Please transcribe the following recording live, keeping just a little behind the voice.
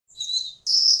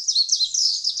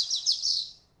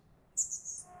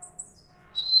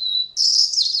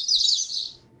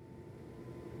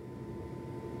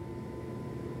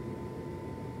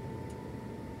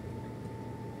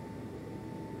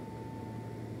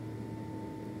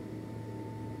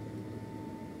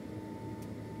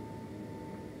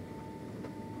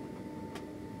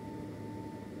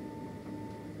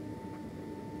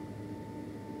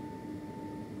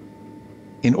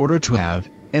In order to have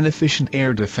an efficient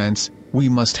air defense, we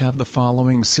must have the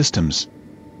following systems.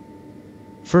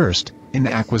 First, an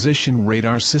acquisition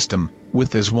radar system,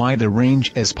 with as wide a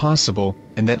range as possible,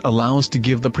 and that allows to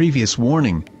give the previous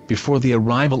warning, before the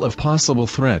arrival of possible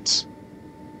threats.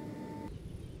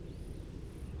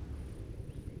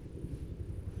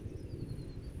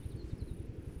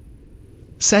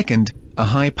 Second, a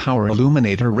high-power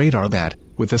illuminator radar that,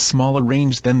 with a smaller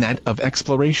range than that of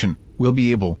exploration, will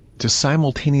be able to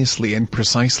simultaneously and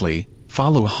precisely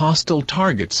follow hostile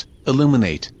targets,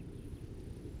 illuminate.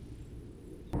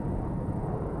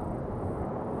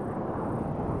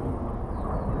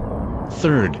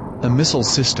 Third, a missile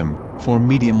system for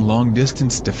medium-long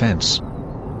distance defense.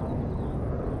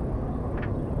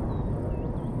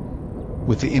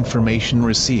 With the information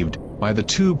received by the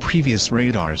two previous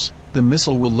radars, the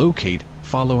missile will locate,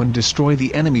 follow and destroy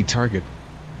the enemy target.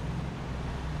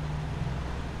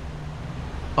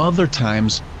 Other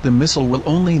times, the missile will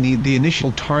only need the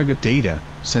initial target data,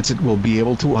 since it will be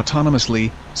able to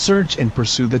autonomously search and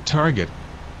pursue the target.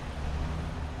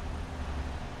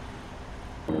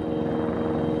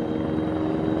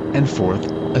 And fourth,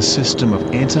 a system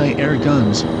of anti-air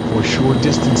guns for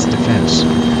short-distance defense.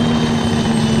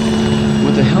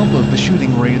 With the help of the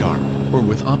shooting radar, or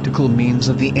with optical means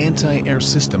of the anti-air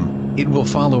system, it will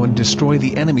follow and destroy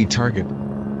the enemy target.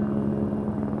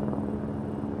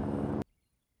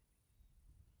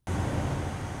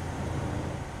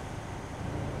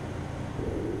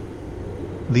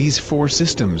 These four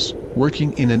systems,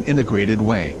 working in an integrated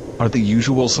way, are the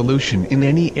usual solution in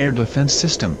any air defense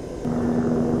system.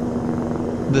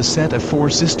 The set of four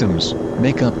systems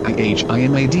make up a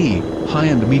HIMAD, high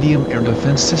and medium air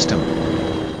defense system.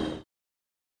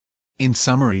 In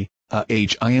summary, a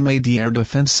HIMAD air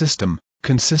defense system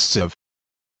consists of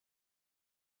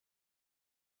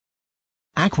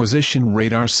acquisition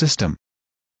radar system,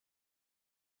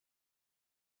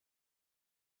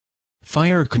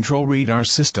 fire control radar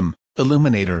system,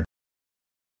 illuminator,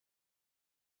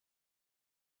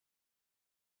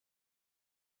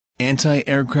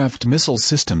 anti-aircraft missile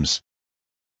systems,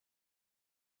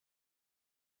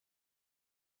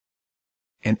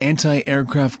 and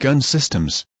anti-aircraft gun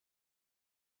systems,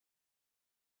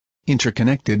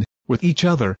 interconnected with each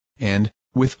other, and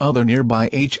with other nearby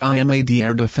HIMAD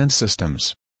air defense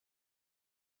systems.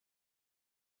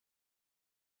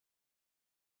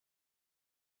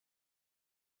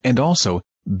 And also,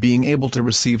 being able to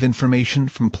receive information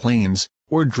from planes,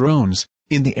 or drones,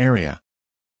 in the area.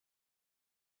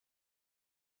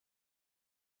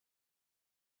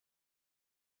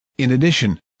 In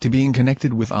addition to being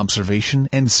connected with observation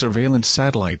and surveillance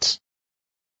satellites.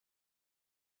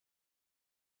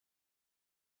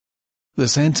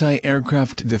 This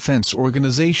anti-aircraft defense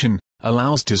organization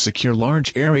allows to secure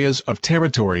large areas of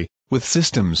territory, with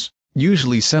systems,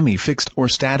 usually semi-fixed or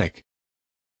static.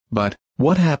 But,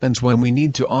 what happens when we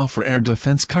need to offer air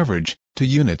defense coverage to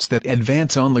units that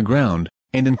advance on the ground,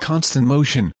 and in constant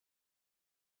motion?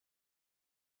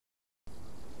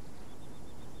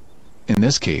 In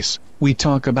this case, we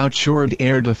talk about short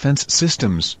air defense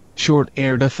systems, short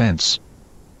air defense.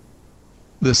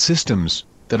 The systems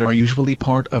that are usually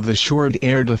part of the short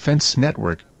air defense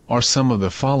network are some of the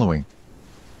following: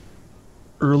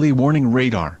 early warning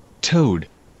radar, TOAD.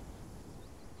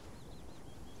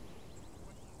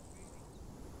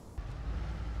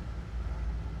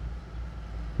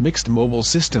 Mixed mobile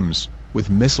systems, with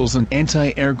missiles and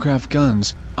anti-aircraft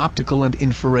guns, optical and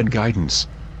infrared guidance.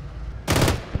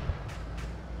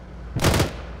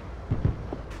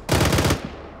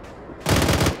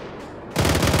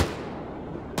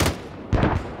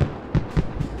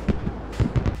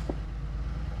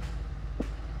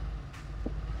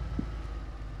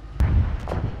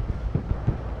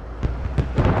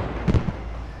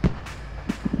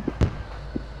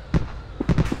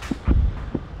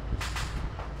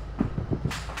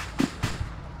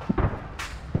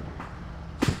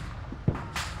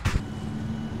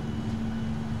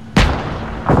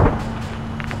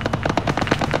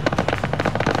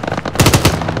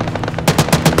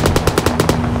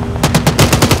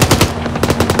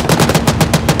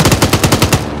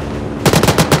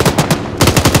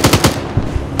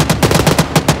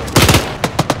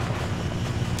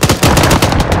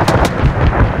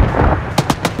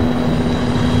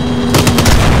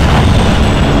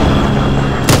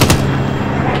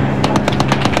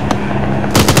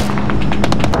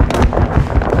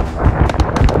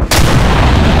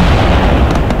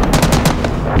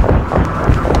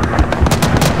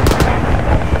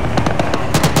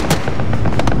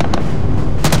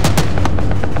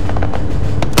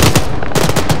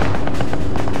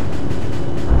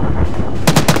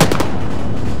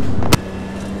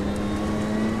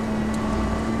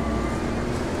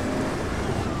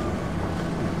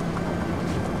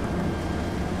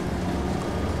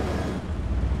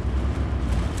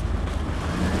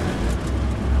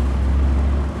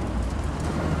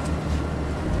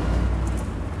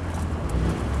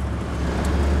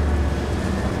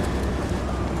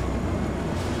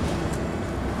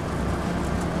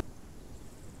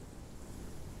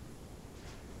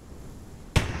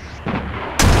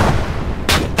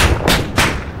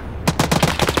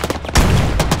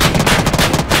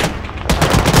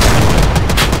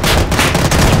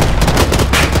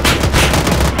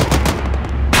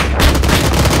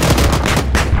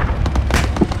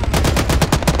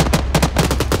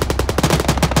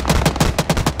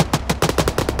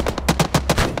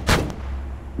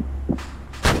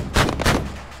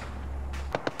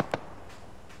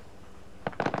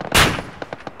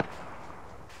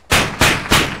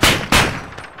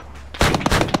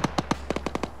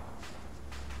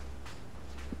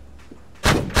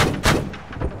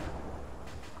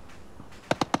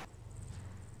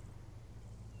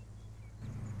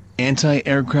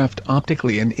 anti-aircraft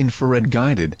optically and infrared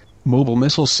guided, mobile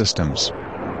missile systems.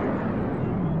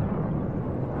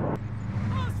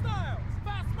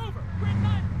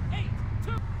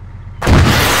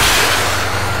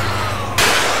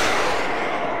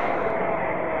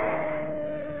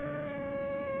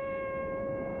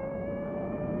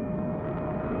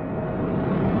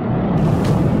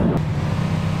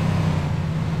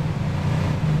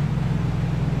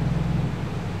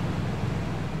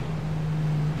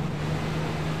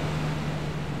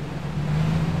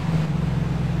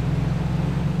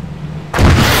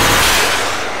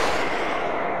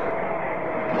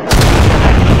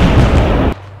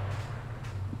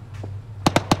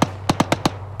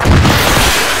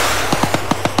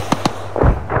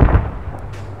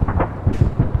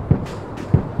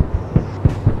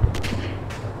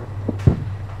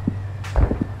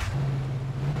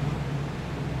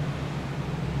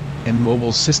 And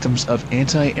mobile systems of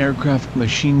anti-aircraft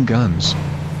machine guns.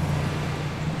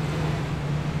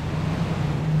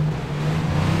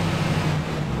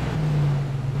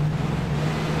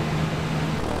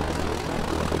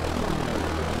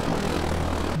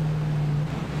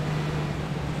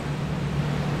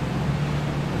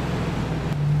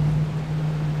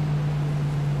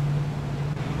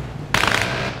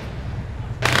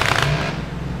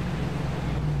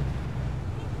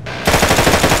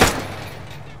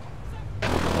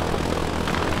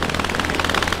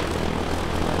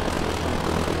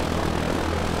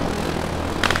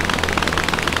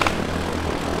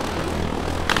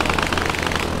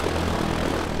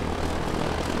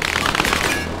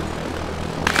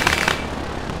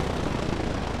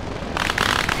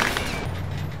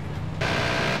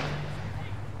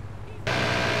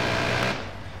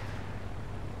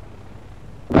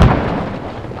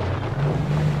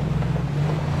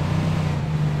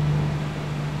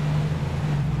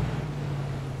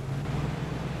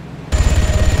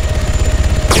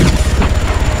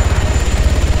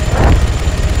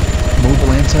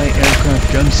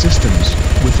 Anti-aircraft gun systems,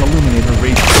 with illuminator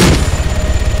radar.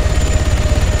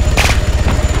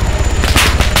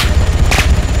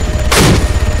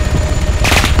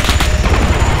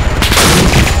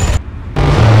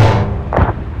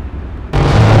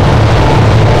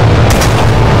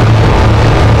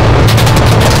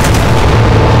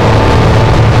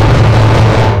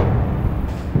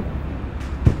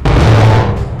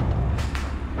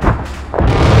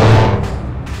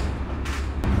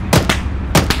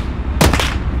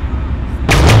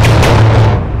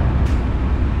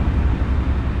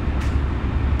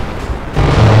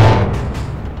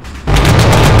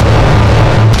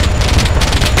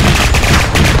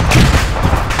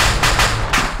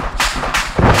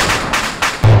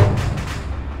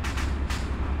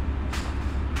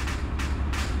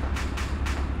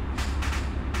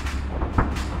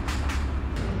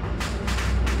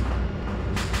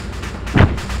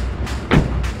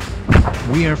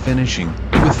 We are finishing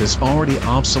with this already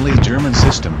obsolete German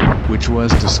system, which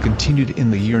was discontinued in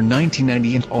the year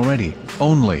 1990 and already,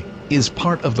 only, is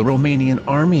part of the Romanian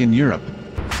army in Europe.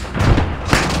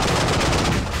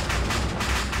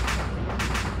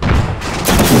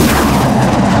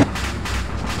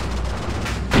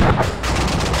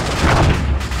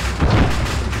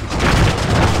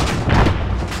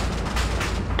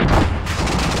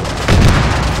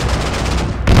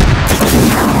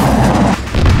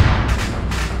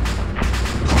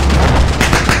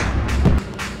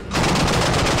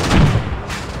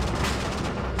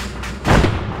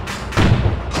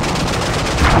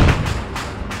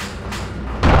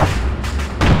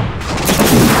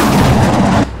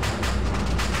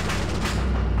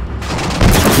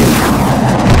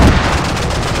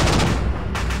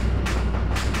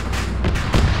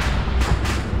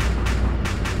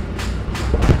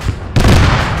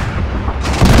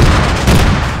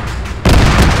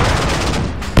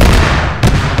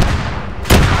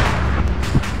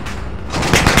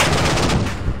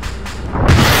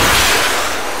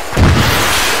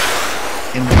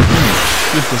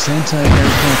 This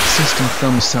anti-aircraft system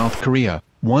from South Korea,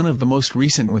 one of the most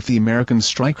recent with the American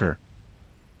Striker,